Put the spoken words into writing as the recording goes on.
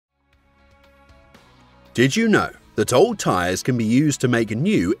Did you know that old tires can be used to make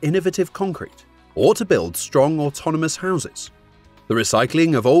new, innovative concrete, or to build strong, autonomous houses? The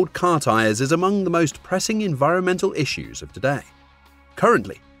recycling of old car tires is among the most pressing environmental issues of today.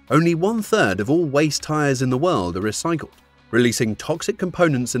 Currently, only 1/3 of all waste tires in the world are recycled, releasing toxic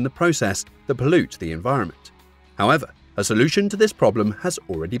components in the process that pollute the environment. However, a solution to this problem has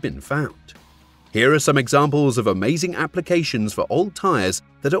already been found. Here are some examples of amazing applications for old tires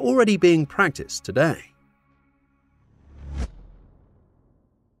that are already being practiced today.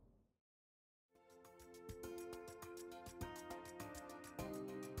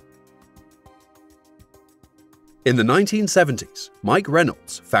 In the 1970s, Mike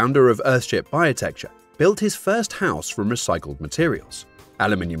Reynolds, founder of Earthship Biotecture, built his first house from recycled materials: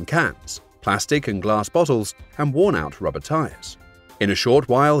 aluminium cans, plastic and glass bottles, and worn-out rubber tires. In a short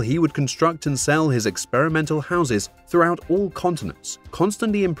while, he would construct and sell his experimental houses throughout all continents,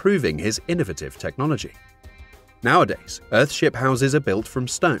 constantly improving his innovative technology. Nowadays, Earthship houses are built from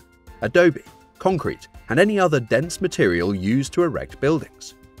stone, adobe, concrete, and any other dense material used to erect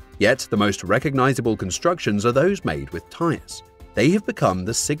buildings. Yet, the most recognizable constructions are those made with tires. They have become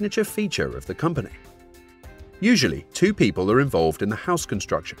the signature feature of the company. Usually, 2 people are involved in the house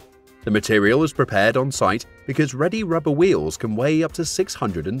construction. The material is prepared on site because ready rubber wheels can weigh up to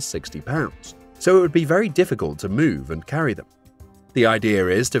 660 pounds, so it would be very difficult to move and carry them. The idea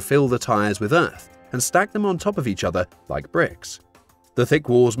is to fill the tires with earth and stack them on top of each other like bricks. The thick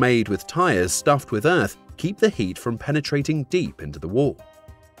walls made with tires stuffed with earth keep the heat from penetrating deep into the wall.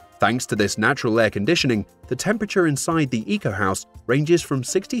 Thanks to this natural air conditioning, the temperature inside the eco-house ranges from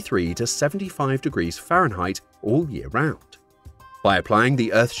 63 to 75 degrees Fahrenheit all year round. By applying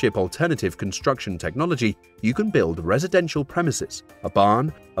the Earthship alternative construction technology, you can build residential premises, a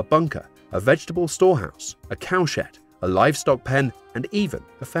barn, a bunker, a vegetable storehouse, a cowshed, a livestock pen, and even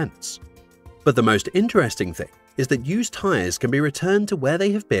a fence. But the most interesting thing is that used tires can be returned to where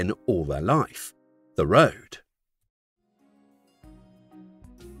they have been all their life: the road.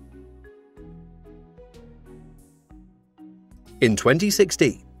 In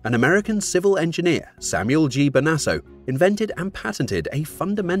 2016, an American civil engineer, Samuel G. Bonasso, invented and patented a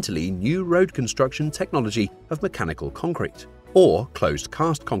fundamentally new road construction technology of mechanical concrete, or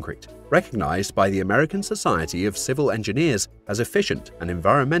closed-cast concrete, recognized by the American Society of Civil Engineers as efficient and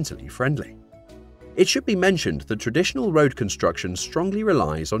environmentally friendly. It should be mentioned that traditional road construction strongly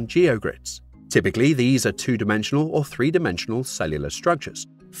relies on geogrids. Typically, these are 2-dimensional or 3-dimensional cellular structures,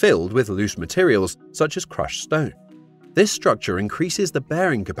 filled with loose materials such as crushed stone. This structure increases the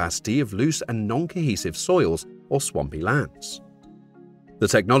bearing capacity of loose and non-cohesive soils or swampy lands. The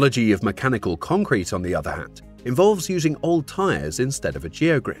technology of mechanical concrete, on the other hand, involves using old tires instead of a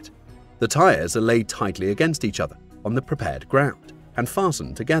geogrid. The tires are laid tightly against each other on the prepared ground and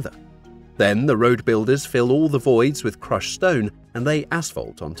fastened together. Then the road builders fill all the voids with crushed stone and lay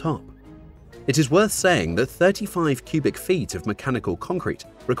asphalt on top. It is worth saying that 35 cubic feet of mechanical concrete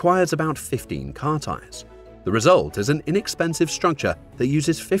requires about 15 car tires. The result is an inexpensive structure that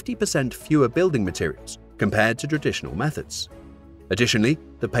uses 50% fewer building materials compared to traditional methods. Additionally,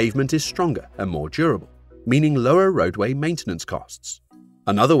 the pavement is stronger and more durable, meaning lower roadway maintenance costs.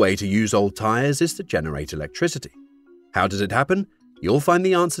 Another way to use old tires is to generate electricity. How does it happen? You'll find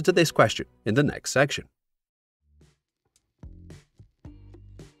the answer to this question in the next section.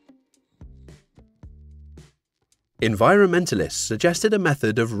 Environmentalists suggested a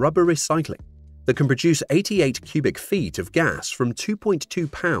method of rubber recycling that can produce 88 cubic feet of gas from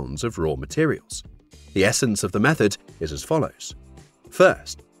 2.2 pounds of raw materials. The essence of the method is as follows.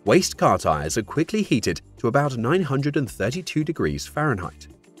 First, waste car tires are quickly heated to about 932 degrees Fahrenheit.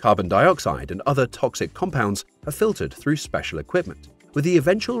 Carbon dioxide and other toxic compounds are filtered through special equipment, with the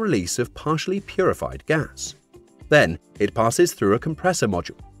eventual release of partially purified gas. Then, it passes through a compressor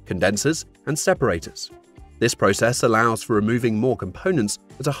module, condensers, and separators. This process allows for removing more components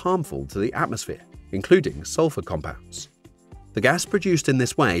that are harmful to the atmosphere, including sulfur compounds. The gas produced in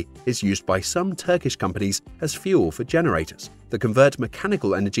this way is used by some Turkish companies as fuel for generators that convert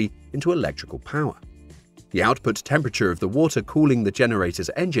mechanical energy into electrical power. The output temperature of the water cooling the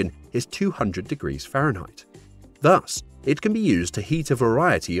generator's engine is 200 degrees Fahrenheit. Thus, it can be used to heat a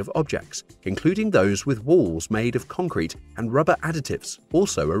variety of objects, including those with walls made of concrete and rubber additives,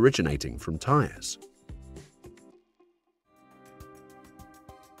 also originating from tires.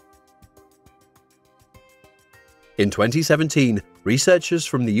 In 2017, researchers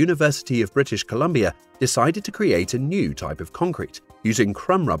from the University of British Columbia decided to create a new type of concrete using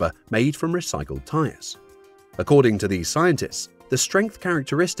crumb rubber made from recycled tires. According to these scientists, the strength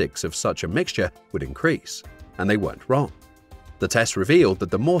characteristics of such a mixture would increase, and they weren't wrong. The test revealed that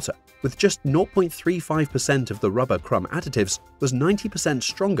the mortar, with just 0.35% of the rubber crumb additives, was 90%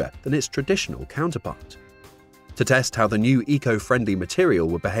 stronger than its traditional counterpart. To test how the new eco-friendly material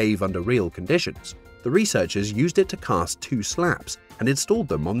would behave under real conditions, the researchers used it to cast 2 slabs and installed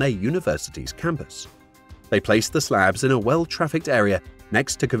them on their university's campus. They placed the slabs in a well-trafficked area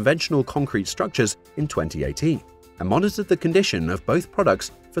next to conventional concrete structures in 2018 and monitored the condition of both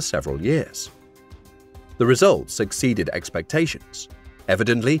products for several years. The results exceeded expectations.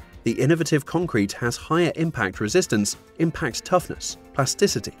 Evidently, the innovative concrete has higher impact resistance, impact toughness,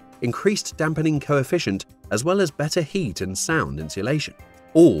 plasticity, increased dampening coefficient, as well as better heat and sound insulation,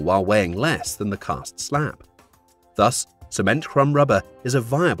 all while weighing less than the cast slab. Thus, cement crumb rubber is a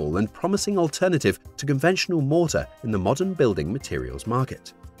viable and promising alternative to conventional mortar in the modern building materials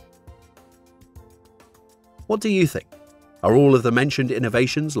market. What do you think? Are all of the mentioned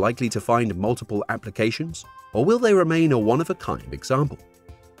innovations likely to find multiple applications, or will they remain a one-of-a-kind example?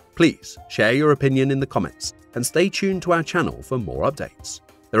 Please share your opinion in the comments and stay tuned to our channel for more updates.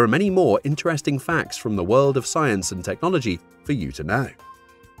 There are many more interesting facts from the world of science and technology for you to know.